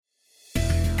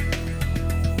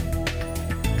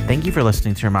Thank you for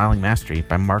listening to Remodeling Mastery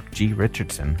by Mark G.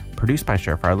 Richardson, produced by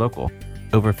Surefire Local.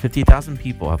 Over 50,000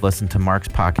 people have listened to Mark's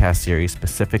podcast series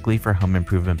specifically for home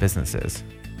improvement businesses.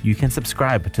 You can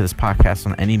subscribe to this podcast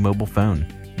on any mobile phone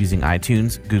using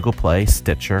iTunes, Google Play,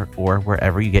 Stitcher, or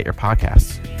wherever you get your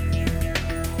podcasts.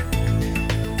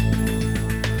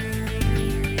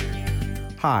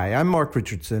 Hi, I'm Mark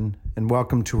Richardson, and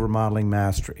welcome to Remodeling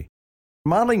Mastery.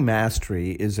 Remodeling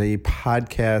Mastery is a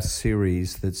podcast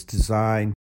series that's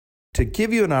designed to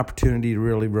give you an opportunity to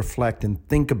really reflect and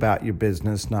think about your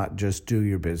business, not just do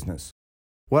your business.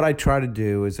 What I try to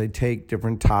do is I take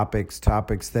different topics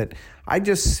that I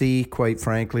just see, quite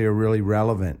frankly, are really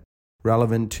relevant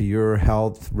to your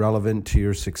health, relevant to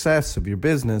your success of your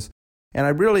business. And I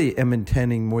really am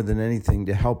intending more than anything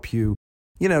to help you,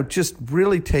 just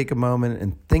really take a moment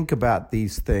and think about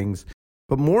these things,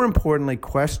 but more importantly,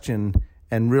 question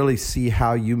and really see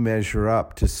how you measure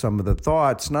up to some of the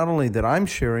thoughts, not only that I'm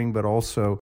sharing, but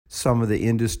also some of the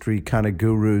industry kind of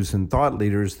gurus and thought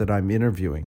leaders that I'm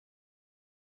interviewing.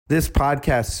 This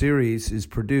podcast series is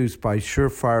produced by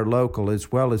Surefire Local,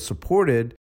 as well as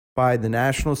supported by the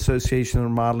National Association of the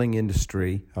Remodeling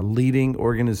Industry, a leading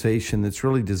organization that's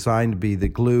really designed to be the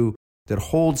glue that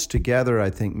holds together,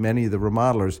 I think, many of the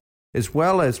remodelers, as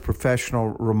well as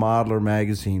Professional Remodeler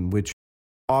Magazine, which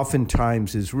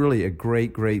oftentimes is really a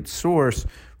great source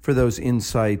for those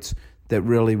insights that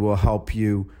really will help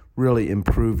you really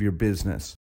improve your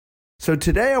business. So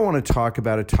today I want to talk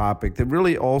about a topic that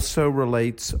really also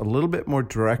relates a little bit more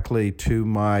directly to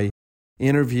my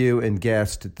interview and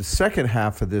guest at the second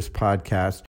half of this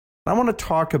podcast. I want to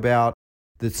talk about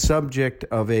the subject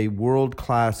of a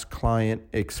world-class client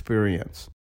experience.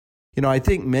 I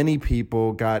think many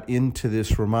people got into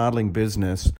this remodeling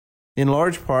business in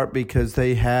large part because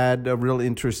they had a real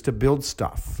interest to build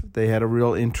stuff. They had a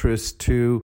real interest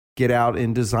to get out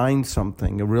and design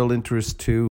something, a real interest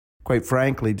to, quite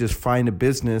frankly, just find a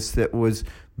business that was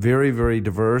very, very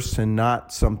diverse and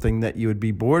not something that you would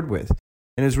be bored with.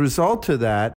 And as a result of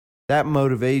that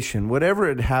motivation, whatever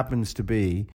it happens to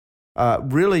be,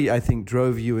 really, I think,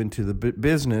 drove you into the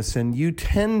business. And you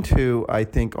tend to, I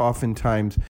think,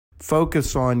 oftentimes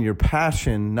focus on your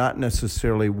passion, not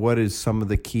necessarily what is some of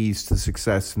the keys to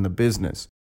success in the business.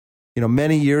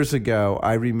 Many years ago,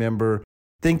 I remember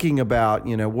thinking about,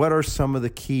 what are some of the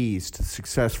keys to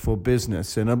successful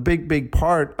business? And a big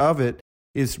part of it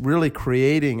is really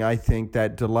creating, I think,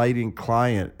 that delighting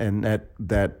client and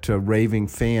that raving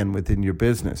fan within your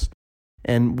business.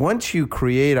 And once you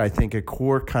create, I think, a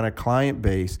core kind of client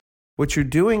base, what you're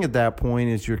doing at that point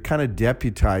is you're kind of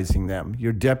deputizing them.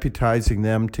 You're deputizing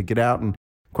them to get out and,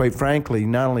 quite frankly,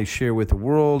 not only share with the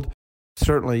world,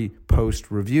 certainly post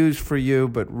reviews for you,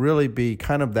 but really be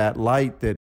kind of that light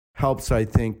that helps, I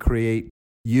think, create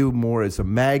you more as a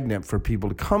magnet for people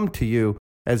to come to you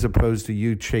as opposed to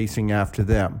you chasing after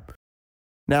them.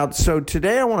 Now, so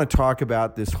today I want to talk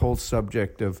about this whole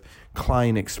subject of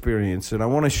client experience, and I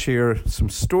want to share some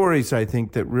stories I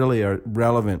think that really are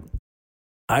relevant.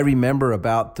 I remember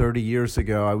about 30 years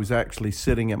ago, I was actually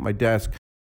sitting at my desk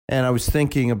and I was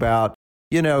thinking about,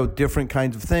 different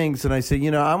kinds of things. And I said,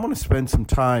 I want to spend some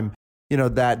time,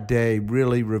 that day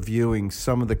really reviewing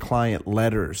some of the client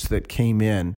letters that came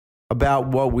in about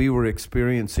what we were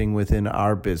experiencing within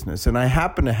our business. And I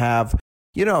happened to have,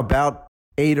 about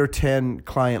 8 or 10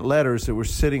 client letters that were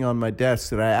sitting on my desk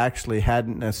that I actually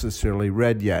hadn't necessarily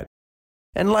read yet.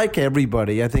 And like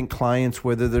everybody, I think clients,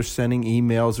 whether they're sending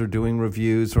emails or doing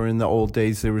reviews, or in the old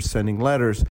days they were sending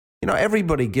letters,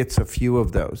 everybody gets a few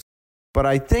of those. But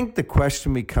I think the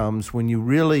question becomes, when you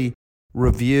really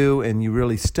review and you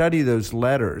really study those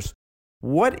letters,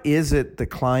 what is it the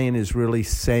client is really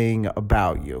saying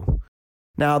about you?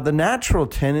 Now, the natural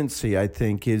tendency, I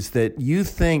think, is that you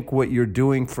think what you're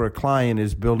doing for a client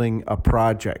is building a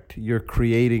project. You're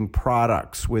creating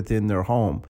products within their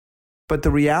home. But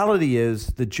the reality is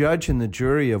the judge and the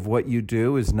jury of what you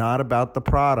do is not about the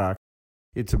product.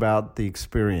 It's about the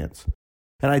experience.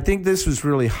 And I think this was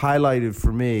really highlighted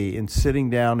for me in sitting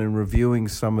down and reviewing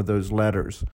some of those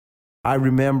letters. I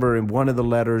remember in one of the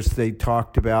letters they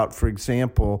talked about, for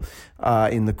example,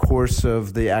 in the course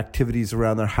of the activities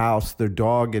around their house, their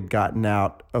dog had gotten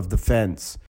out of the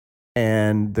fence.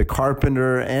 And the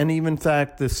carpenter and even, in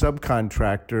fact, the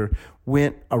subcontractor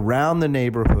went around the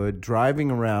neighborhood,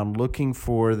 driving around looking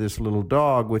for this little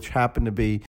dog, which happened to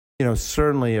be,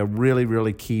 certainly a really,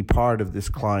 really key part of this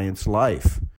client's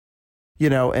life.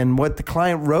 And what the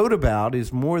client wrote about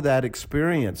is more that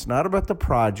experience, not about the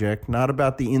project, not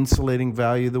about the insulating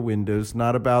value of the windows,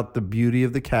 not about the beauty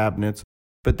of the cabinets,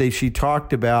 but she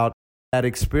talked about that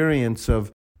experience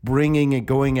of bringing and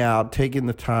going out, taking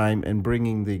the time and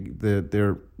bringing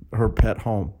her pet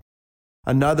home.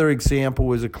 Another example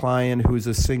was a client who was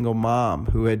a single mom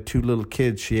who had 2 little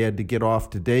kids. She had to get off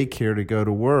to daycare to go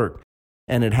to work,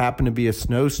 and it happened to be a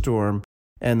snowstorm.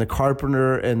 And the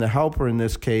carpenter and the helper in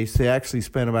this case, they actually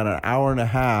spent about an hour and a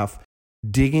half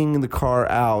digging the car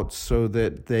out so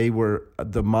that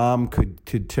the mom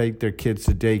could take their kids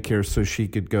to daycare so she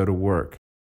could go to work.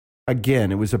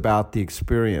 Again, it was about the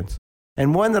experience.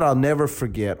 And one that I'll never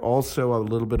forget, also a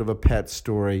little bit of a pet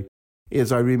story,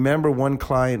 is I remember one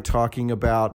client talking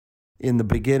about in the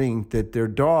beginning that their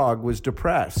dog was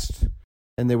depressed.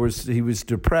 And he was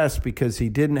depressed because he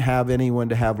didn't have anyone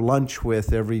to have lunch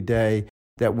with every day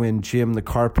that when Jim the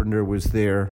carpenter was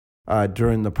there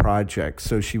during the project.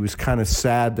 So she was kind of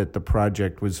sad that the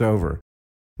project was over.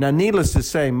 Now, needless to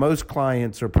say, most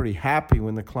clients are pretty happy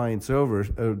when the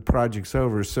project's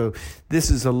over. So this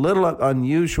is a little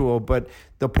unusual, but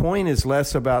the point is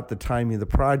less about the timing of the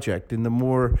project and the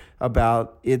more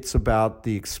about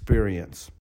the experience.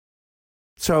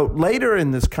 So later in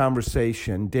this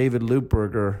conversation, David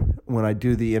Lutberger, when I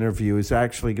do the interview, is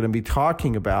actually going to be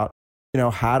talking about,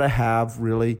 how to have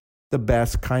really the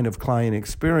best kind of client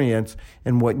experience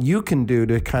and what you can do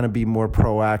to kind of be more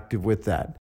proactive with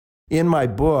that. In my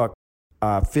book,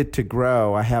 Fit to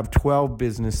Grow, I have 12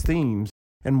 business themes,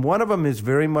 and one of them is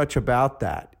very much about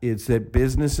that. It's that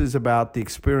business is about the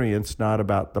experience, not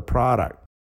about the product.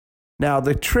 Now,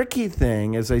 the tricky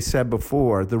thing, as I said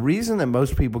before, the reason that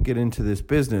most people get into this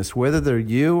business, whether they're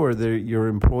you or they're your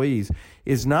employees,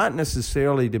 is not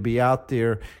necessarily to be out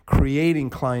there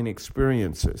creating client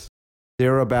experiences.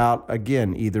 They're about,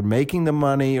 again, either making the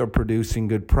money or producing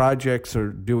good projects or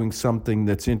doing something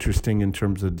that's interesting in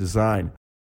terms of design.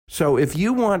 So if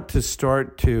you want to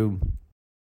start to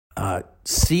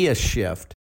see a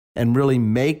shift and really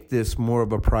make this more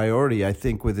of a priority, I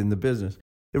think, within the business,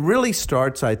 it really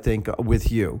starts, I think, with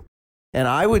you. And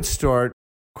I would start,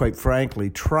 quite frankly,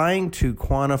 trying to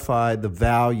quantify the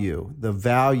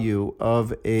value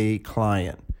of a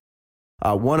client.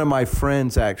 One of my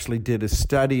friends actually did a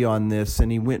study on this, and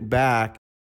he went back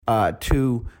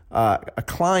to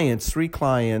 3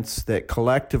 clients that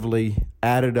collectively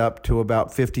added up to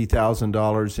about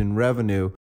 $50,000 in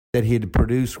revenue that he had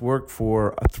produced work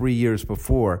for 3 years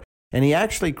before. And he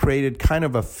actually created kind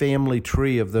of a family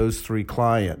tree of those 3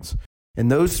 clients.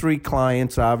 And those 3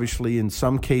 clients, obviously, in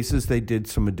some cases, they did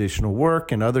some additional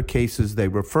work. In other cases, they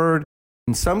referred.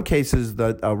 In some cases,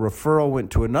 a referral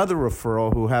went to another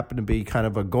referral who happened to be kind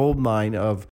of a gold mine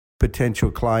of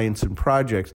potential clients and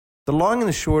projects. The long and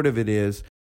the short of it is,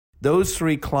 those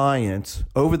 3 clients,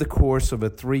 over the course of a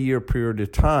 3-year period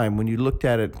of time, when you looked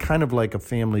at it kind of like a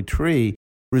family tree,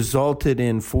 resulted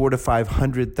in $400,000 to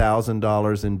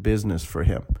 $500,000 in business for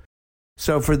him.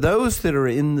 So for those that are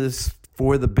in this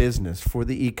for the business, for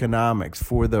the economics,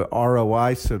 for the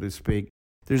ROI, so to speak,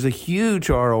 there's a huge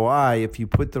ROI if you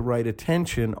put the right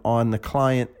attention on the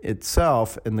client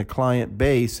itself and the client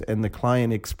base and the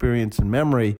client experience and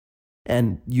memory,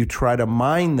 and you try to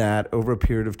mine that over a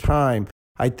period of time.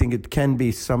 I think it can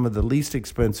be some of the least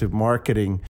expensive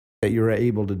marketing that you're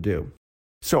able to do.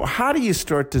 So how do you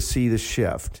start to see the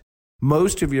shift?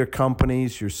 Most of your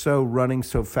companies, you're running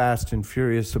so fast and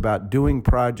furious about doing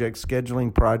projects,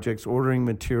 scheduling projects, ordering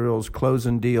materials,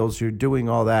 closing deals. You're doing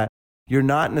all that. You're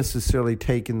not necessarily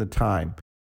taking the time.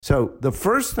 So the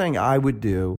first thing I would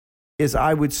do is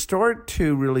I would start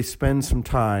to really spend some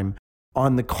time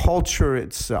on the culture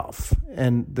itself.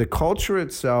 And the culture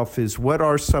itself is, what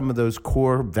are some of those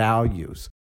core values?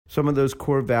 Some of those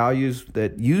core values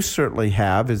that you certainly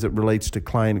have as it relates to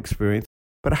client experience.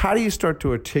 But how do you start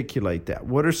to articulate that?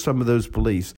 What are some of those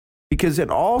beliefs? Because it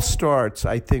all starts,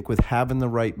 I think, with having the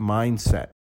right mindset.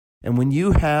 And when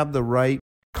you have the right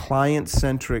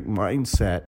client-centric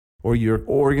mindset, or your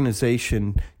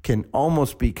organization can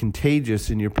almost be contagious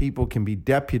and your people can be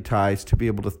deputized to be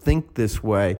able to think this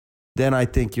way, then I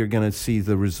think you're going to see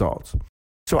the results.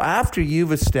 So after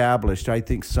you've established, I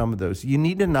think, some of those, you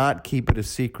need to not keep it a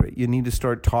secret. You need to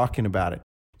start talking about it.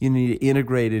 You need to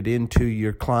integrate it into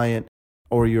your client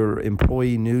or your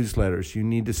employee newsletters. You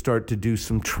need to start to do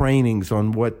some trainings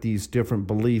on what these different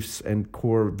beliefs and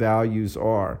core values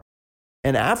are.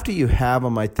 And after you have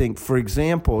them, I think, for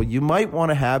example, you might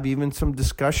want to have even some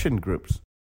discussion groups.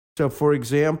 So, for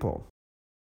example,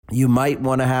 you might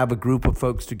want to have a group of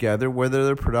folks together, whether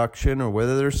they're production or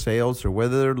whether they're sales or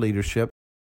whether they're leadership,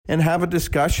 and have a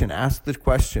discussion. Ask the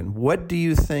question, what do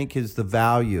you think is the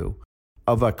value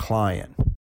of a client?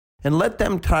 And let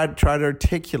them try to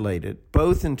articulate it,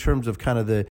 both in terms of kind of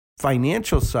the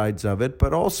financial sides of it,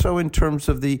 but also in terms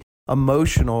of the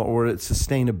emotional or its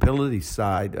sustainability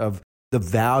side of the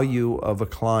value of a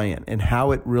client and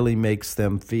how it really makes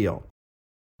them feel.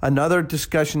 Another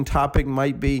discussion topic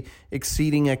might be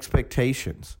exceeding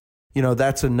expectations.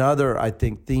 That's another, I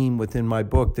think, theme within my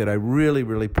book that I really,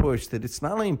 really push, that it's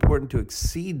not only important to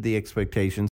exceed the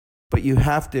expectations, but you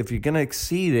have to, if you're going to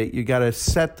exceed it, you got to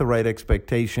set the right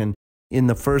expectation in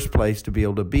the first place to be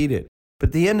able to beat it. But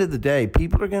at the end of the day,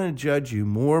 people are going to judge you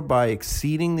more by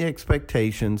exceeding the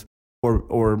expectations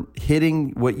or hitting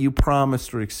what you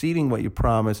promised or exceeding what you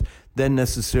promised than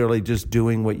necessarily just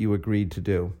doing what you agreed to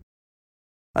do.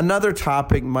 Another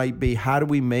topic might be, how do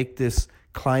we make this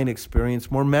client experience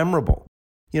more memorable?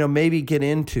 Maybe get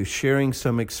into sharing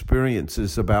some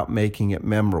experiences about making it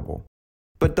memorable.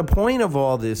 But the point of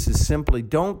all this is simply,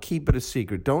 don't keep it a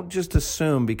secret. Don't just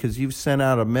assume because you've sent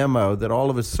out a memo that all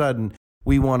of a sudden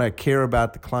we want to care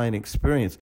about the client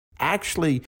experience.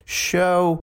 Actually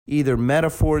show either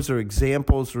metaphors or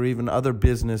examples or even other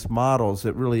business models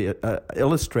that really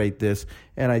illustrate this,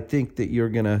 and I think that you're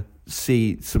going to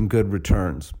see some good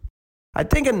returns. I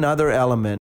think another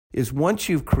element is, once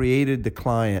you've created the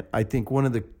client, I think one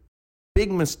of the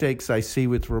big mistakes I see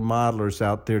with remodelers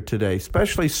out there today,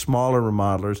 especially smaller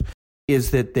remodelers,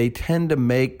 is that they tend to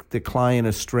make the client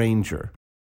a stranger.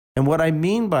 And what I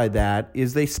mean by that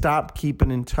is they stop keeping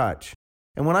in touch.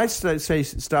 And when I say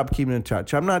stop keeping in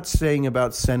touch, I'm not saying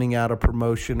about sending out a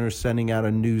promotion or sending out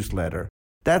a newsletter.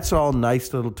 That's all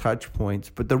nice little touch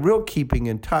points. But the real keeping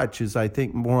in touch is, I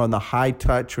think, more on the high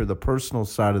touch or the personal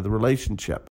side of the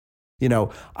relationship.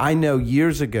 I know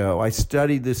years ago I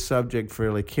studied this subject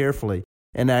fairly carefully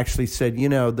and actually said,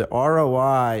 the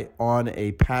ROI on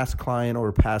a past client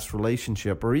or past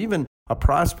relationship, or even a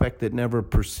prospect that never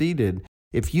proceeded,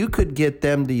 if you could get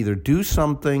them to either do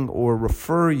something or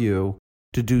refer you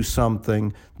to do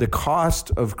something, the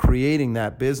cost of creating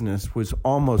that business was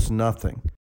almost nothing.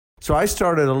 So I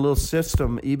started a little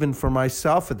system even for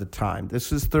myself at the time. This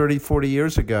was 30, 40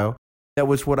 years ago. That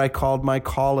was what I called my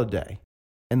call a day.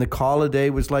 And the call a day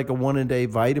was like a one-a-day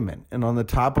vitamin. And on the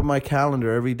top of my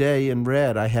calendar every day in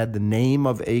red, I had the name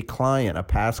of a client, a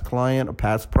past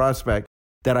prospect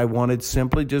that I wanted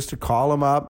simply just to call them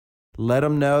up, let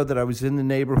them know that I was in the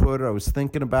neighborhood or I was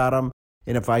thinking about them.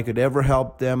 And if I could ever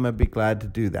help them, I'd be glad to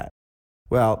do that.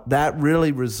 Well, that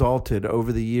really resulted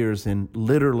over the years in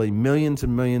literally millions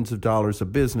and millions of dollars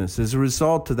of business as a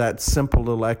result of that simple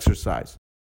little exercise.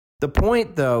 The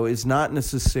point, though, is not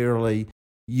necessarily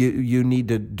you need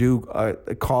to do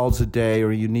calls a day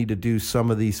or you need to do some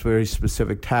of these very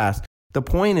specific tasks. The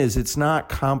point is, it's not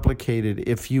complicated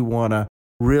if you want to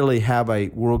really have a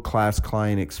world-class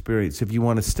client experience, if you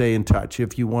want to stay in touch,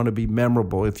 if you want to be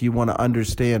memorable, if you want to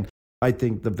understand, I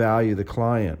think, the value of the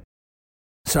client.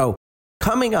 So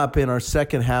coming up in our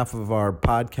second half of our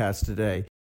podcast today,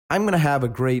 I'm going to have a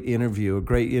great interview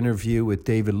with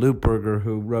David Lutberger,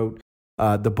 who wrote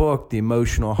the book, The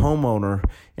Emotional Homeowner,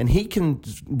 and he can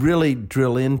really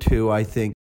drill into, I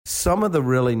think, some of the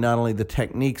really, not only the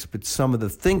techniques, but some of the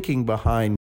thinking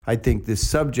behind, I think, this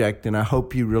subject, and I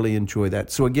hope you really enjoy that.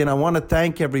 So again, I want to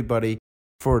thank everybody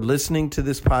for listening to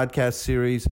this podcast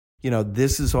series.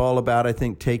 This is all about, I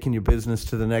think, taking your business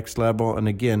to the next level. And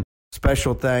again,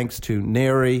 special thanks to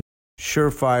Neri,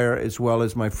 Surefire, as well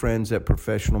as my friends at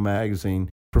Professional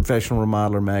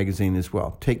Remodeler Magazine as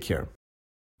well. Take care.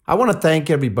 I want to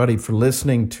thank everybody for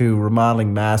listening to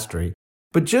Remodeling Mastery,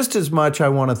 but just as much I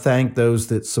want to thank those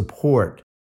that support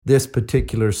this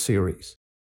particular series.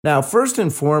 Now, first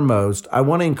and foremost, I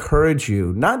want to encourage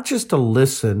you not just to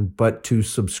listen, but to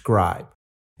subscribe.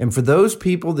 And for those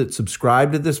people that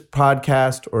subscribe to this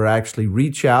podcast or actually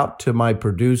reach out to my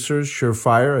producers,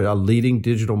 Surefire, a leading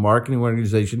digital marketing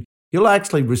organization, you'll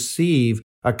actually receive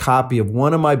a copy of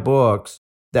one of my books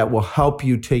that will help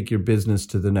you take your business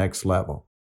to the next level.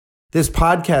 This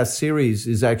podcast series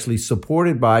is actually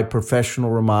supported by Professional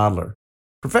Remodeler.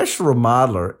 Professional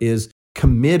Remodeler is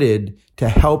committed to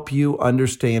help you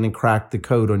understand and crack the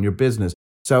code on your business.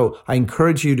 So I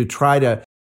encourage you to try to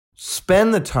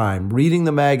spend the time reading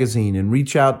the magazine and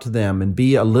reach out to them and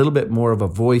be a little bit more of a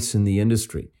voice in the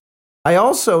industry. I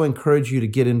also encourage you to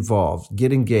get involved,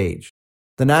 get engaged.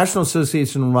 The National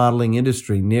Association of Remodeling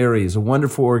Industry, NARI, is a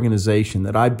wonderful organization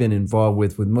that I've been involved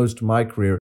with most of my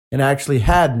career and actually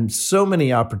had so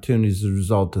many opportunities as a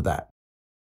result of that.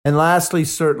 And lastly,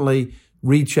 certainly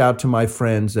reach out to my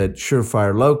friends at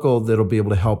Surefire Local that'll be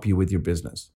able to help you with your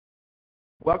business.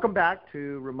 Welcome back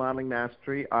to Remodeling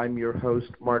Mastery. I'm your host,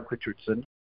 Mark Richardson.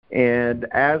 And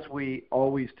as we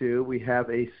always do, we have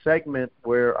a segment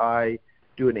where I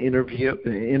do an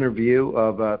interview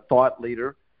of a thought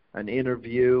leader, an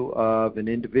interview of an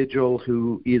individual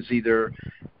who is either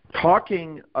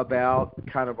talking about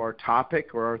kind of our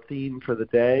topic or our theme for the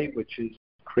day, which is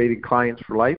creating clients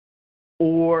for life,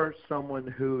 or someone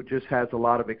who just has a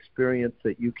lot of experience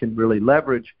that you can really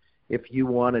leverage if you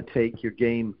want to take your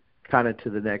game kind of to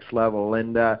the next level.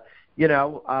 And,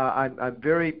 I'm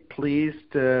very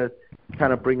pleased to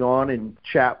kind of bring on and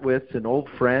chat with an old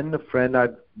friend, a friend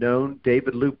I've known,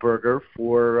 David Lutberger,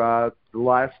 for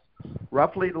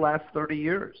roughly the last 30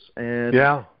 years.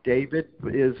 And David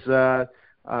is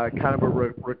kind of a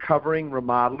recovering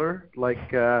remodeler,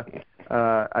 like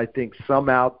I think some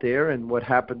out there. And what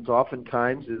happens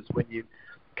oftentimes is when you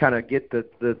kind of get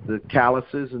the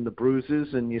calluses and the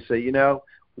bruises and you say,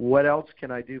 what else can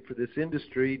I do for this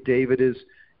industry? David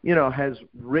has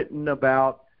written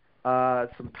about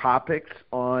some topics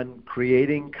on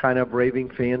creating kind of raving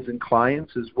fans and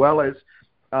clients, as well as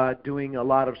doing a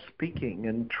lot of speaking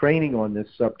and training on this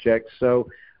subject. So,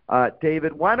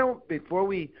 David, before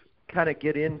we kind of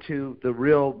get into the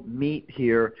real meat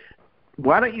here,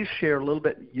 why don't you share a little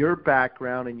bit your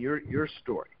background and your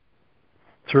story?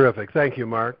 Terrific. Thank you,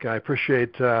 Mark. I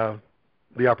appreciate the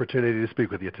opportunity to speak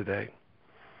with you today.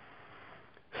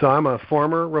 So I'm a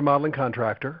former remodeling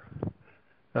contractor,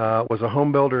 was a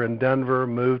home builder in Denver,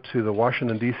 moved to the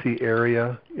Washington, D.C.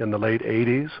 area in the late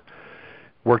 80s,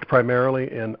 worked primarily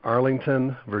in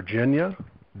Arlington, Virginia,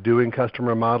 doing custom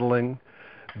remodeling,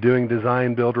 doing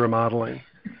design build remodeling,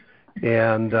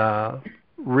 and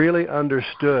really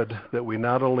understood that we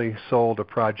not only sold a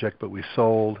project, but we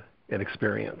sold an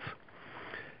experience.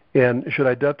 And should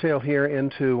I dovetail here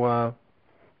into,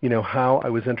 how I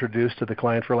was introduced to the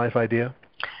Client for Life idea?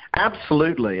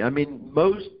 Absolutely. I mean,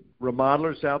 most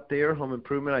remodelers out there, home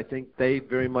improvement, I think they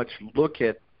very much look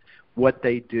at what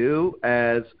they do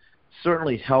as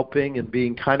certainly helping and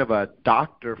being kind of a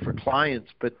doctor for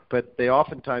clients, but they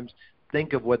oftentimes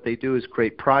think of what they do as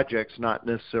create projects, not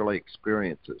necessarily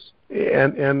experiences.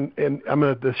 And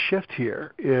the shift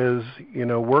here is,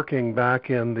 working back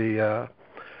in the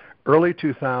early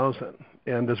 2000,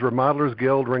 and does Remodelers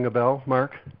Guild ring a bell,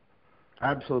 Mark?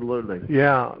 Absolutely.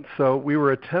 Yeah, so we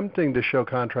were attempting to show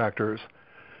contractors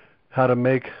how to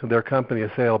make their company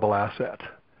a saleable asset,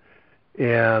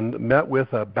 and met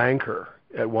with a banker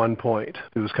at one point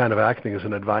who was kind of acting as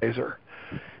an advisor.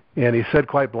 And he said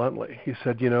quite bluntly, he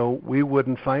said, we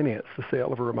wouldn't finance the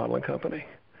sale of a remodeling company.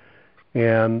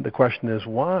 And the question is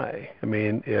why? I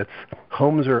mean,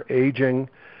 homes are aging,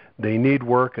 they need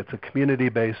work, it's a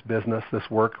community-based business, this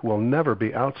work will never be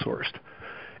outsourced.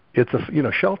 It's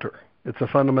a shelter. It's a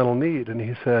fundamental need. And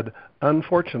he said,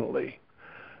 unfortunately,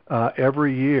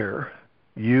 every year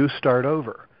you start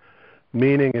over.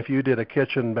 Meaning if you did a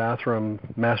kitchen, bathroom,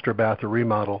 master bath, or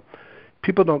remodel,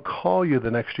 people don't call you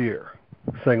the next year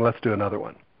saying, let's do another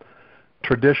one.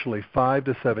 Traditionally, 5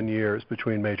 to 7 years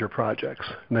between major projects.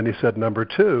 And then he said, number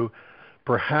two,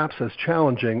 perhaps as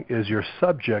challenging is you're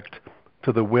subject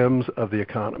to the whims of the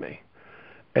economy.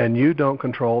 And you don't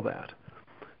control that.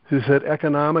 He said,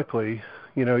 economically,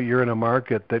 you're in a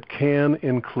market that can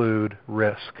include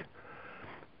risk.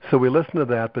 So we listened to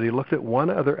that, but he looked at one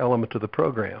other element of the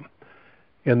program.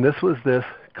 And this was this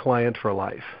Client for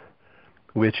Life,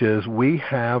 which is we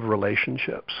have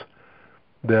relationships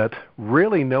that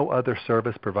really no other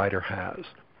service provider has.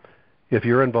 If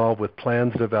you're involved with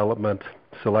plans development,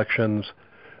 selections,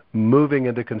 moving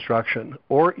into construction,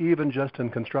 or even just in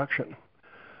construction,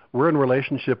 we're in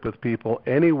relationship with people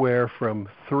anywhere from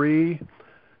 3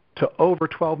 to over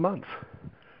 12 months.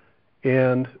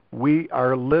 And we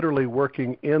are literally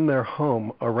working in their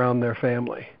home around their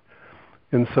family.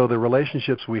 And so the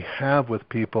relationships we have with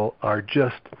people are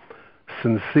just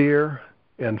sincere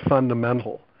and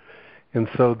fundamental. And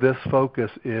so this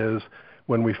focus is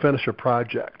when we finish a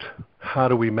project, how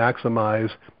do we maximize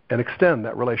and extend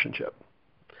that relationship?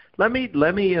 Let me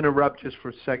interrupt just for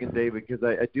a second, David, because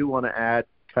I do want to add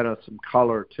kind of some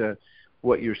color to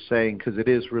what you're saying, because it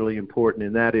is really important.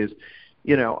 And that is,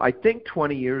 I think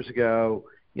 20 years ago,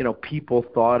 people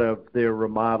thought of their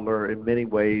remodeler in many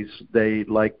ways, they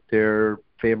like their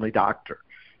family doctor.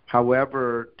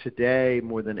 However, today,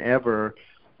 more than ever,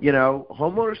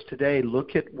 homeowners today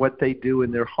look at what they do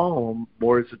in their home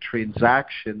more as a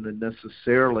transaction than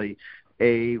necessarily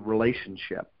a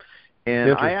relationship.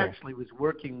 And I actually was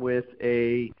working with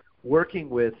a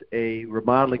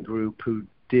remodeling group who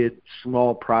did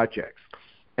small projects.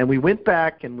 And we went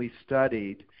back and we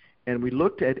studied, and we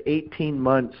looked at 18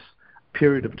 months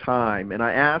period of time. And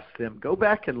I asked them, go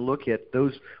back and look at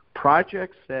those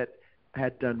projects that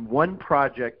had done one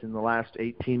project in the last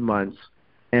 18 months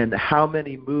and how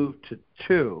many moved to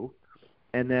 2.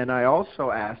 And then I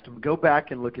also asked them, go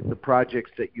back and look at the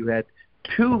projects that you had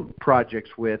 2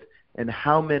 projects with and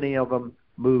how many of them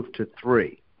moved to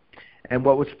 3. And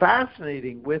what was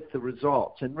fascinating with the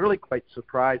results, and really quite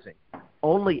surprising,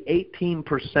 only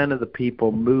 18% of the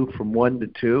people moved from 1 to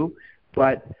 2,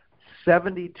 but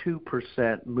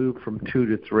 72% moved from 2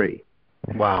 to 3.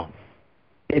 Wow.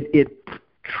 It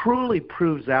truly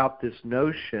proves out this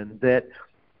notion that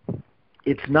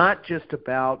it's not just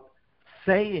about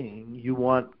saying you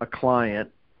want a client.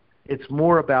 It's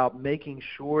more about making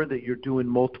sure that you're doing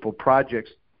multiple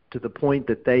projects to the point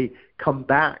that they come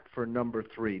back for number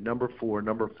 3, number 4,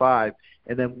 number 5.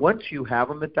 And then once you have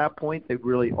them at that point, they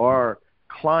really are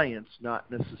clients, not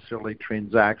necessarily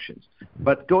transactions.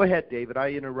 But go ahead, David. I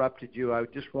interrupted you. I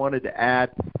just wanted to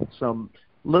add some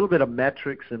little bit of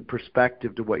metrics and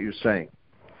perspective to what you're saying.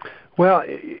 Well,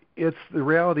 the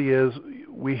reality is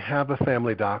we have a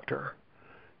family doctor.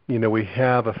 We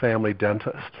have a family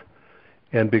dentist.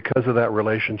 And because of that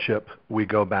relationship, we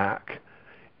go back.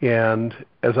 And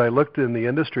as I looked in the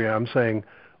industry, I'm saying,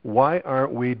 why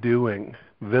aren't we doing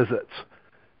visits?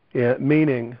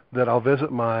 Meaning that I'll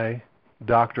visit my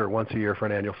doctor once a year for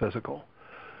an annual physical.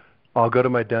 I'll go to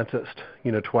my dentist,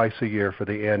 twice a year for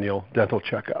the annual dental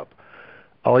checkup.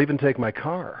 I'll even take my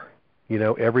car,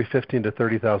 every 15 to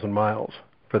 30,000 miles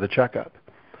for the checkup.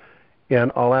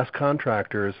 And I'll ask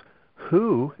contractors,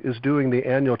 who is doing the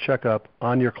annual checkup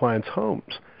on your clients'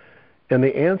 homes? And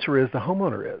the answer is the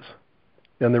homeowner is.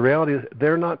 And the reality is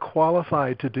they're not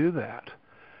qualified to do that.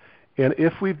 And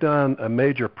if we've done a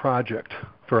major project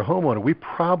for a homeowner, we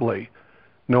probably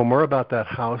know more about that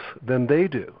house than they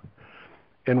do.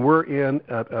 And we're in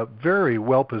a very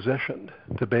well positioned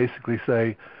to basically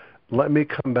say, let me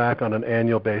come back on an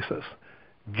annual basis,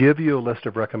 give you a list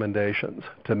of recommendations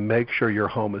to make sure your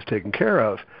home is taken care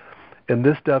of. And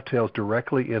this dovetails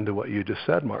directly into what you just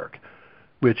said, Mark,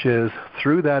 which is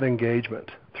through that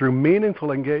engagement, through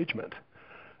meaningful engagement,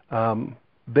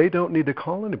 they don't need to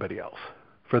call anybody else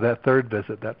for that 3rd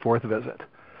visit, that 4th visit,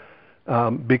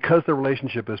 because the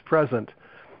relationship is present.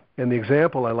 And the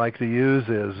example I like to use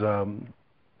is,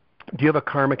 do you have a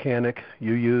car mechanic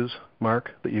you use,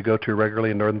 Mark, that you go to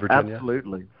regularly in Northern Virginia?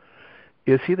 Absolutely.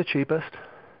 Is he the cheapest?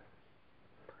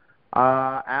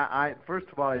 First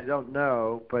of all, I don't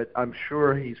know, but I'm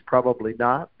sure he's probably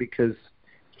not, because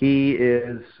he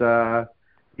is,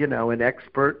 an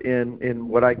expert in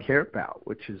what I care about,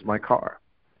 which is my car.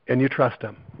 And you trust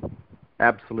him?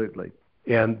 Absolutely.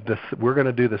 And we're going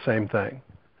to do the same thing,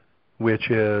 which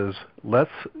is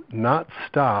let's not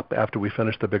stop after we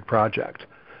finish the big project,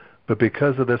 but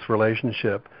because of this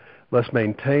relationship, let's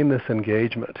maintain this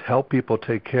engagement, help people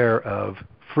take care of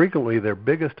frequently their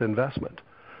biggest investment.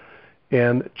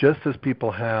 And just as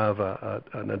people have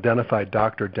an identified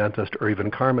doctor, dentist, or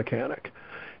even car mechanic,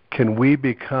 can we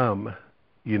become,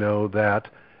 that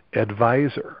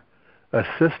advisor,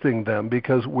 assisting them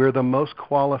because we're the most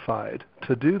qualified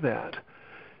to do that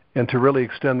and to really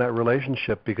extend that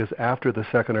relationship, because after the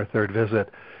 2nd or 3rd visit,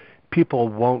 people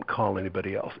won't call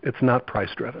anybody else. It's not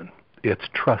price-driven. It's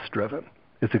trust-driven.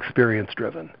 It's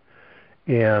experience-driven.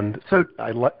 And so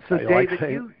David, like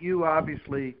saying, you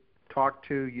obviously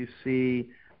you see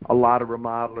a lot of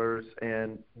remodelers,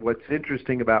 and what's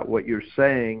interesting about what you're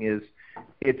saying is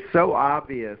it's so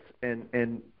obvious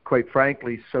and quite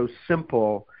frankly so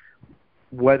simple,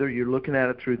 whether you're looking at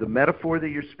it through the metaphor that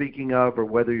you're speaking of or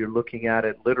whether you're looking at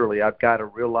it literally. I've got a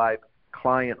real live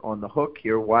client on the hook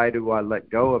here. Why do I let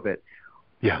go of it?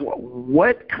 Yeah.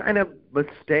 What kind of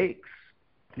mistakes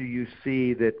do you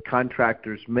see that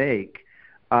contractors make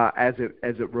as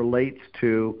it relates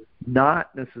to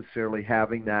not necessarily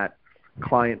having that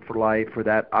client for life or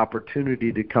that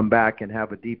opportunity to come back and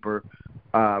have a deeper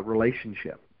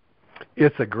relationship?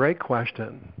 It's a great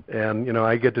question. And,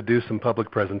 I get to do some public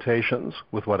presentations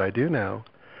with what I do now.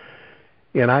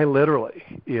 And I literally,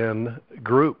 in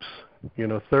groups,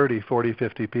 30, 40,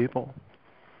 50 people,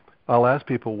 I'll ask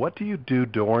people, what do you do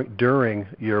during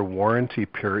your warranty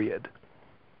period,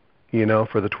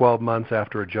 for the 12 months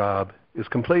after a job is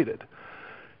completed?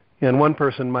 And one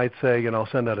person might say, I'll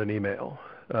send out an email.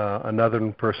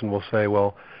 Another person will say,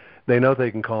 well, they know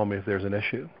they can call me if there's an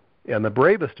issue. And the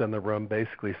bravest in the room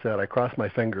basically said, I cross my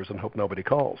fingers and hope nobody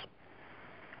calls.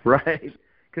 Right.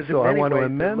 Because so I want to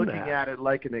amend they're looking at it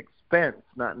like an expense,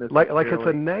 not necessarily. Like it's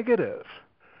a negative.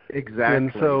 Exactly.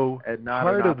 And so not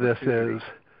part of this is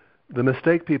the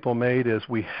mistake people made is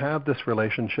we have this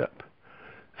relationship.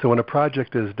 So when a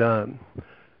project is done,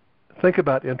 think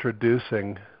about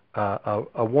introducing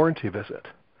a warranty visit.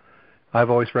 I've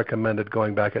always recommended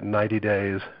going back at 90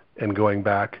 days and going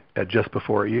back at just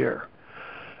before a year.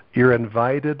 You're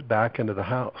invited back into the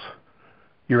house.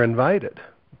 You're invited.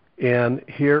 And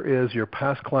here is your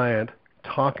past client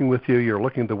talking with you. You're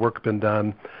looking at the work been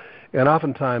done. And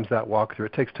oftentimes that walkthrough,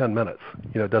 it takes 10 minutes.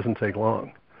 It doesn't take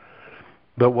long.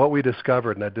 But what we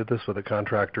discovered, and I did this with a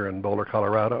contractor in Boulder,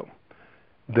 Colorado,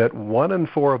 that 1 in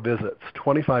 4 visits,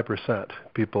 25%,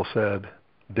 people said,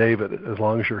 David, as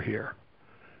long as you're here,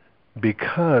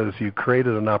 because you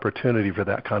created an opportunity for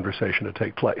that conversation to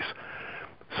take place.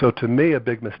 So to me, a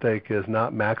big mistake is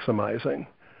not maximizing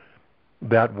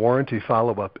that warranty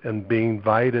follow-up and being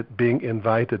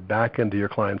invited back into your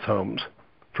clients' homes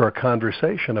for a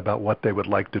conversation about what they would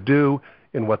like to do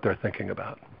and what they're thinking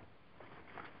about.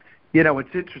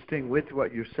 What's interesting with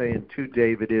what you're saying too,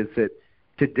 David, is that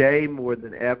today more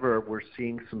than ever we're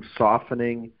seeing some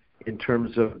softening in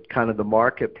terms of kind of the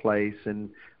marketplace, and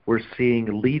we're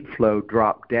seeing lead flow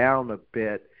drop down a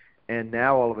bit. And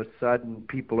now all of a sudden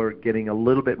people are getting a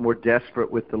little bit more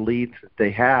desperate with the leads that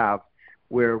they have,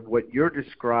 where what you're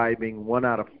describing, 1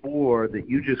 out of 4, that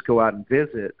you just go out and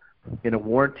visit in a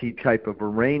warranty type of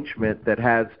arrangement that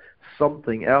has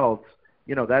something else,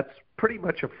 that's pretty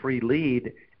much a free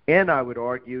lead. And I would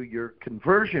argue your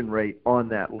conversion rate on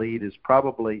that lead is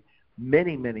probably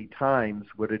many, many times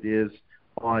what it is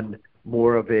on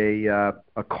more of a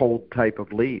cold type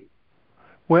of lead.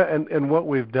 Well, and what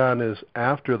we've done is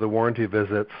after the warranty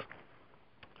visits,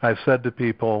 I've said to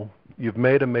people, you've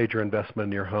made a major investment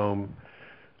in your home.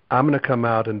 I'm going to come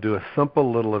out and do a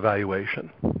simple little evaluation.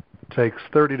 It takes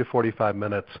 30 to 45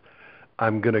 minutes.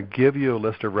 I'm going to give you a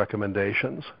list of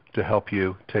recommendations to help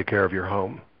you take care of your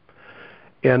home.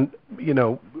 And,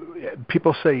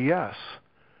 people say yes.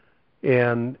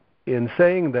 And in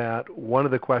saying that, one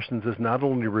of the questions is not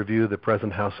only to review the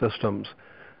present house systems,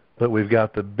 but we've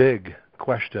got the big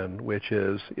question, which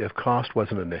is if cost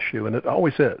wasn't an issue, and it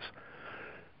always is,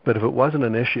 but if it wasn't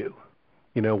an issue,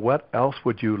 what else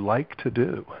would you like to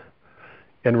do?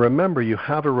 And remember, you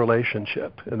have a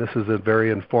relationship, and this is a very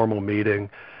informal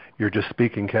meeting. You're just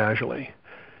speaking casually.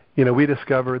 We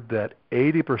discovered that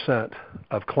 80%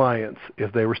 of clients,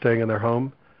 if they were staying in their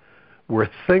home, were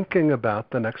thinking about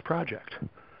the next project.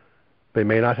 They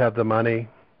may not have the money,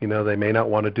 they may not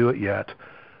want to do it yet,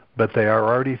 but they are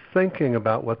already thinking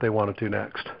about what they want to do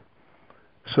next.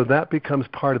 So that becomes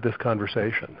part of this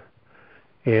conversation.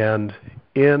 And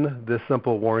in this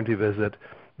simple warranty visit,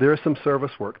 there is some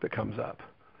service work that comes up.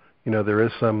 There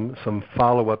is some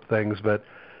follow-up things, but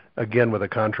again, with a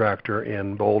contractor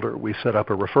in Boulder, we set up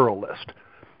a referral list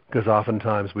because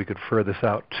oftentimes we could refer this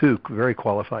out to very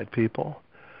qualified people.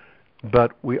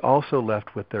 But we also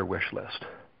left with their wish list.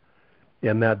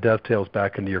 And that dovetails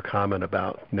back into your comment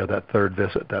about, that third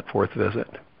visit, that fourth visit,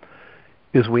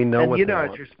 is we know what they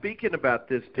want. As you're speaking about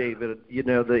this, David,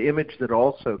 the image that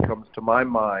also comes to my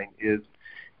mind is,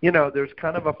 there's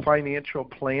kind of a financial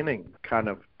planning kind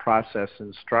of process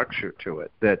and structure to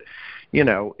it that,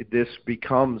 this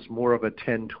becomes more of a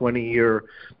 10, 20-year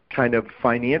kind of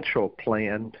financial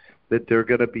plan that they're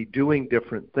going to be doing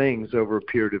different things over a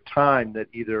period of time that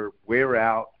either wear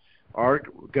out, are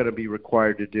going to be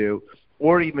required to do,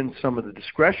 or even some of the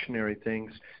discretionary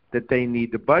things that they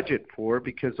need to budget for,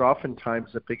 because oftentimes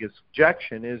the biggest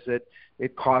objection is that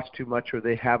it costs too much or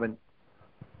they haven't,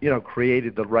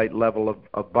 created the right level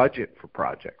of budget for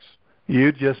projects.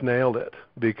 You just nailed it,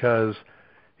 because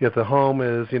if the home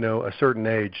is, a certain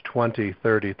age, 20,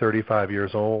 30, 35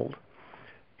 years old,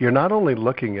 you're not only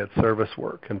looking at service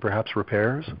work and perhaps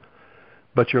repairs,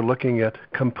 but you're looking at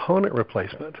component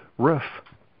replacement, roof,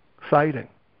 siding,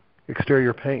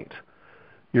 exterior paint.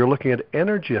 You're looking at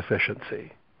energy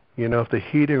efficiency. If the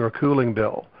heating or cooling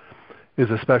bill is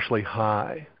especially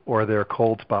high or there are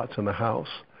cold spots in the house.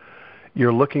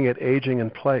 You're looking at aging in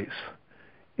place.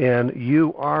 And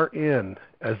you are in,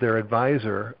 as their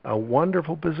advisor, a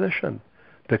wonderful position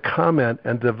to comment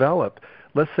and develop.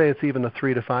 Let's say it's even a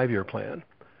 3 to 5 year plan,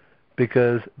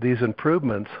 because these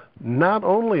improvements not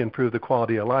only improve the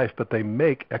quality of life, but they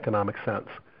make economic sense.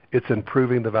 It's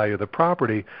improving the value of the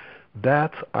property.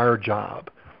 That's our job,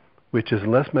 which is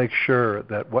let's make sure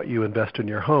that what you invest in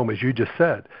your home, as you just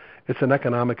said, it's an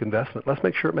economic investment. Let's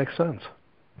make sure it makes sense.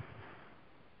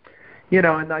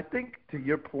 And I think to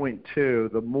your point, too,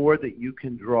 the more that you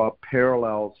can draw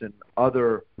parallels in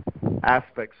other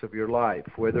aspects of your life,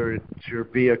 whether it's your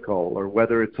vehicle or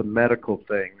whether it's a medical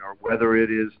thing or whether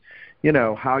it is,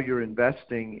 how you're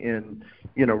investing in,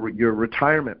 your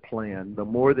retirement plan, the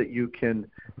more that you can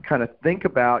kind of think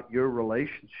about your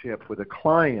relationship with a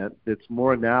client that's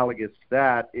more analogous to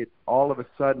that, all of a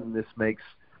sudden this makes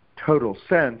total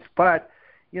sense. But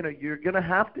you're going to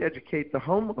have to educate the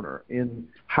homeowner in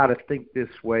how to think this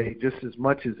way just as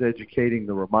much as educating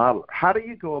the remodeler. How do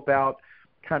you go about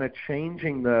kind of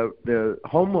changing the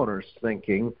homeowner's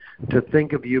thinking to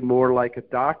think of you more like a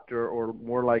doctor or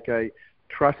more like a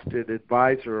trusted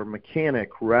advisor or mechanic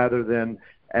rather than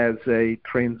as a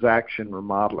transaction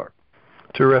remodeler?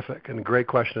 Terrific, and great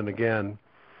question again.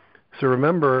 So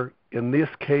remember, in these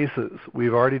cases,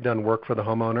 we've already done work for the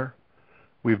homeowner.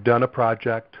 We've done a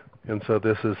project, and so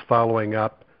this is following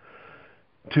up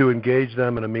to engage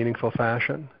them in a meaningful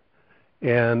fashion.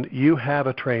 And you have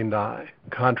a trained eye,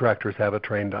 contractors have a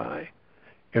trained eye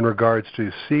in regards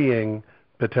to seeing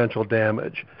potential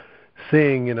damage,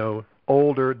 seeing,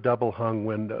 older double-hung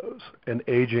windows, an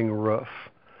aging roof,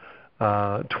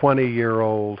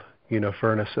 20-year-old,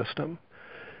 furnace system.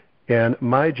 And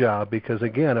my job, because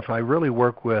again, if I really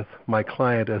work with my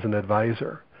client as an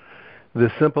advisor,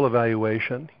 this simple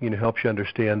evaluation, helps you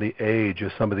understand the age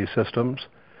of some of these systems,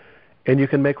 and you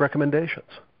can make recommendations.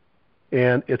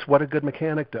 And it's what a good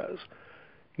mechanic does.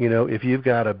 If you've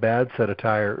got a bad set of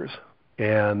tires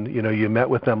and, you met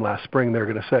with them last spring, they're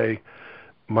going to say,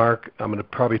 Mark, I'm going to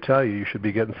probably tell you should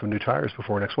be getting some new tires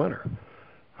before next winter.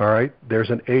 All right? There's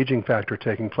an aging factor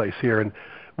taking place here. And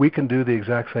we can do the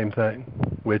exact same thing,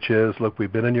 which is, look,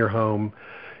 we've been in your home.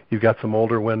 You've got some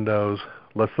older windows.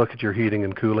 Let's look at your heating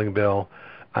and cooling bill.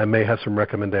 I may have some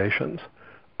recommendations.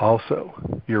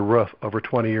 Also, your roof, over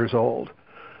 20 years old.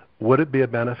 Would it be a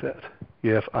benefit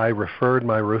if I referred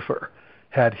my roofer,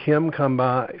 had him come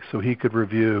by so he could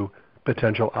review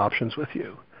potential options with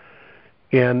you?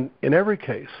 And in every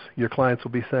case, your clients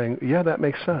will be saying, yeah, that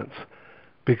makes sense,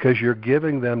 because you're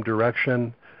giving them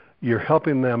direction, you're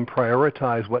helping them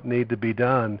prioritize what need to be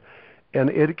done, and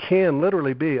it can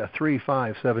literally be a 3,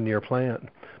 5, 7-year plan.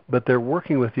 But they're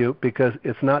working with you because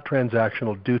it's not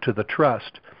transactional due to the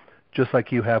trust, just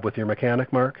like you have with your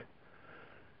mechanic, Mark,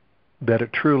 that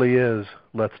it truly is,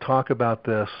 let's talk about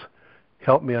this,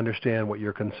 help me understand what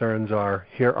your concerns are,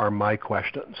 here are my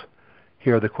questions.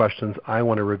 Here are the questions I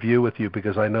want to review with you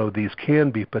because I know these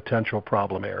can be potential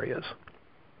problem areas.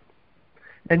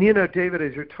 And, David,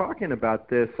 as you're talking about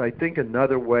this, I think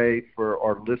another way for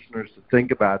our listeners to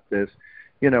think about this,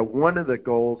 one of the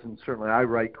goals, and certainly I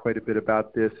write quite a bit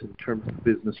about this in terms of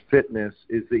business fitness,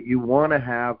 is that you want to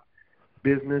have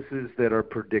businesses that are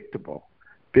predictable,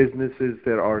 businesses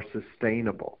that are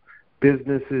sustainable,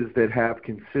 businesses that have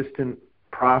consistent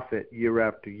profit year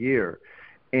after year.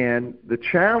 And the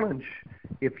challenge,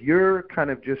 if you're kind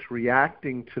of just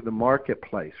reacting to the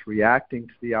marketplace, reacting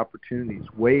to the opportunities,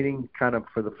 waiting kind of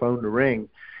for the phone to ring,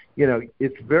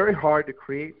 it's very hard to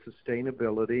create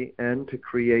sustainability and to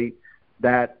create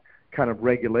that kind of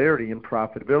regularity and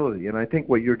profitability. And I think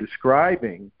what you're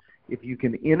describing, if you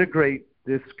can integrate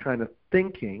this kind of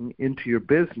thinking into your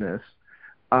business,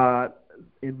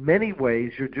 in many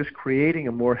ways you're just creating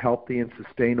a more healthy and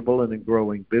sustainable and a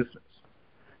growing business.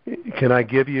 Can I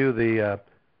give you the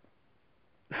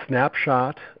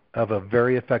snapshot of a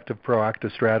very effective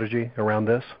proactive strategy around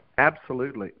this?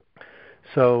 Absolutely.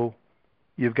 So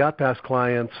you've got past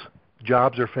clients,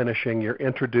 jobs are finishing, you're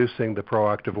introducing the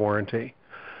proactive warranty.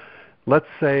 Let's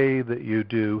say that you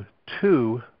do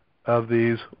 2 of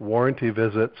these warranty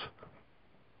visits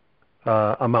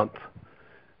a month.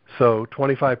 So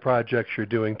 25 projects, you're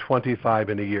doing 25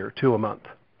 in a year, 2 a month.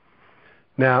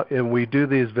 Now, when we do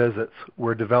these visits,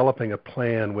 we're developing a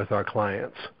plan with our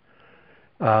clients.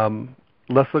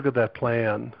 Let's look at that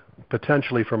plan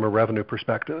potentially from a revenue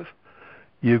perspective.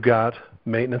 You've got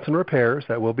maintenance and repairs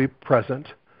that will be present.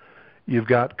 You've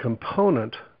got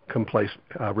component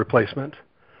replacement.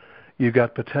 You've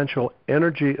got potential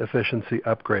energy efficiency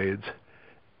upgrades,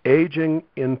 aging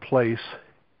in place,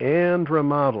 and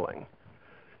remodeling.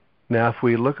 Now, if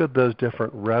we look at those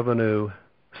different revenue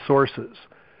sources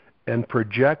and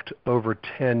project over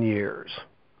 10 years,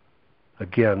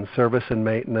 again, service and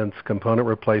maintenance, component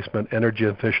replacement, energy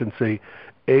efficiency,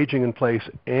 aging in place,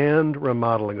 and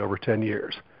remodeling over 10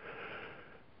 years,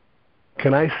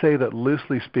 can I say that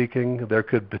loosely speaking, there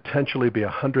could potentially be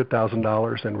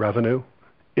 $100,000 in revenue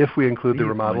if we include the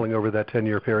remodeling over that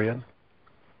 10-year period?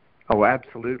 Oh,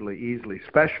 absolutely, easily,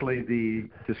 especially the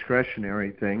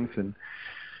discretionary things. And,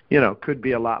 could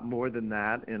be a lot more than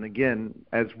that. And again,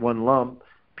 as one lump,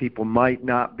 people might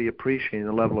not be appreciating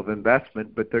the level of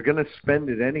investment, but they're going to spend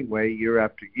it anyway year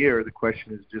after year. The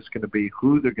question is just going to be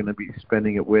who they're going to be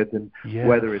spending it with and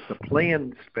whether it's a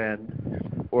planned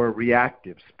spend or a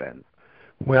reactive spend.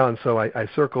 Well, and so I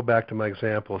circle back to my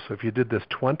example. So if you did this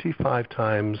 25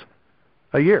 times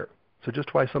a year, so just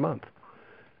twice a month,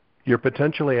 you're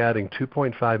potentially adding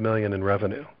 $2.5 million in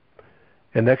revenue.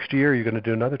 And next year you're going to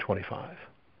do another 25.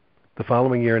 The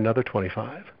following year, another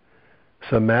 25.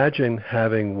 So imagine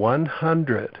having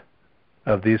 100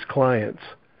 of these clients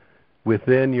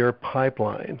within your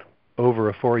pipeline over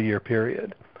a 4-year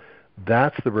period.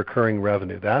 That's the recurring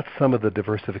revenue. That's some of the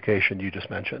diversification you just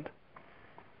mentioned.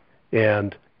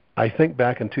 And I think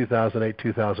back in 2008,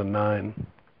 2009,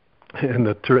 in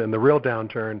the real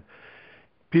downturn,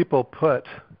 people put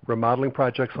remodeling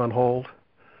projects on hold,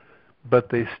 but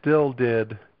they still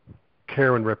did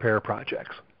care and repair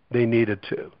projects. They needed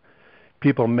to.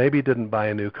 People maybe didn't buy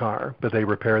a new car, but they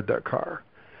repaired their car.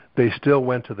 They still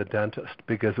went to the dentist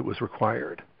because it was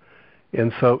required.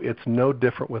 And so it's no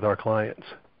different with our clients.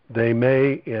 They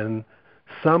may, in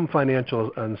some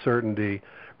financial uncertainty,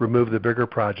 remove the bigger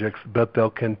projects, but they'll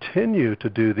continue to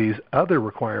do these other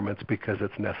requirements because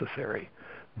it's necessary.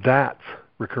 That's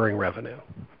recurring revenue.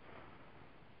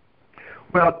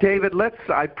 Well, David,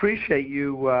 I appreciate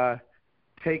you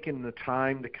taking the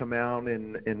time to come out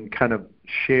and kind of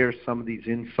share some of these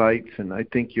insights, and I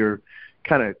think you're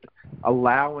kind of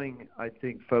allowing,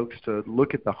 folks to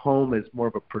look at the home as more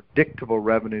of a predictable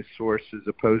revenue source as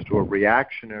opposed to a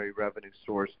reactionary revenue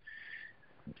source.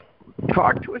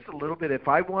 Talk to us a little bit, if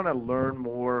I want to learn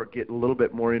more, get a little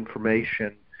bit more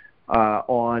information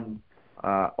on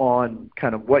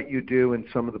kind of what you do and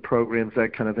some of the programs,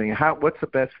 that kind of thing. What's the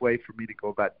best way for me to go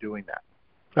about doing that?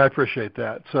 I appreciate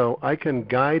that. So I can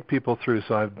guide people through.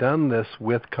 So I've done this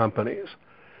with companies.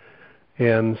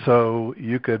 And so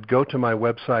you could go to my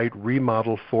website,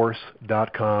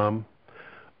 remodelforce.com,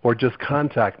 or just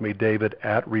contact me,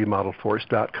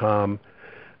 david@remodelforce.com.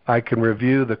 I can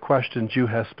review the questions you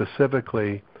have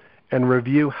specifically and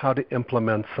review how to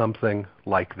implement something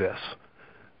like this,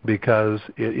 because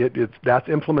that's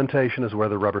implementation is where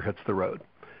the rubber hits the road.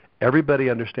 Everybody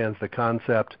understands the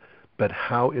concept, but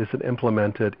how is it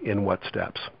implemented in what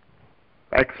steps?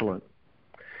 Excellent.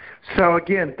 So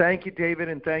again, thank you, David,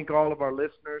 and thank all of our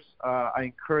listeners. I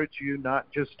encourage you not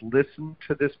just listen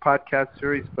to this podcast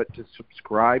series, but to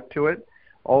subscribe to it.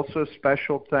 Also,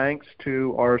 special thanks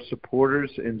to our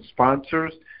supporters and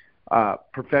sponsors,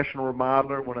 Professional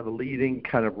Remodeler, one of the leading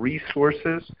kind of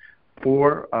resources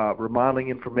for remodeling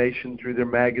information through their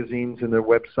magazines and their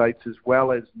websites, as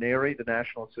well as NARI, the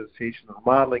National Association of the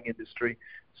Remodeling Industry.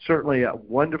 Certainly a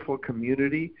wonderful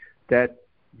community that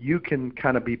you can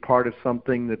kind of be part of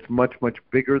something that's much, much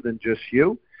bigger than just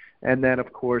you. And then,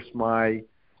 of course, my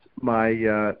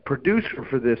producer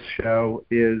for this show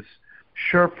is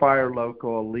Surefire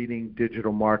Local, leading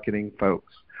digital marketing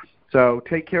folks. So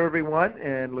take care, everyone,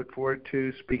 and look forward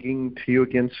to speaking to you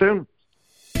again soon.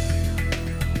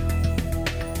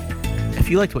 If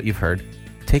you liked what you've heard,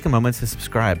 take a moment to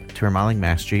subscribe to Remodeling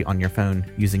Mastery on your phone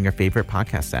using your favorite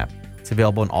podcast app. It's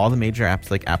available in all the major apps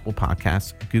like Apple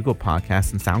Podcasts, Google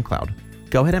Podcasts, and SoundCloud.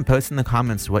 Go ahead and post in the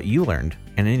comments what you learned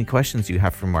and any questions you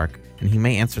have for Mark, and he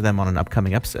may answer them on an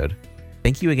upcoming episode.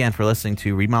 Thank you again for listening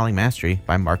to Remodeling Mastery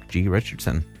by Mark G.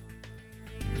 Richardson.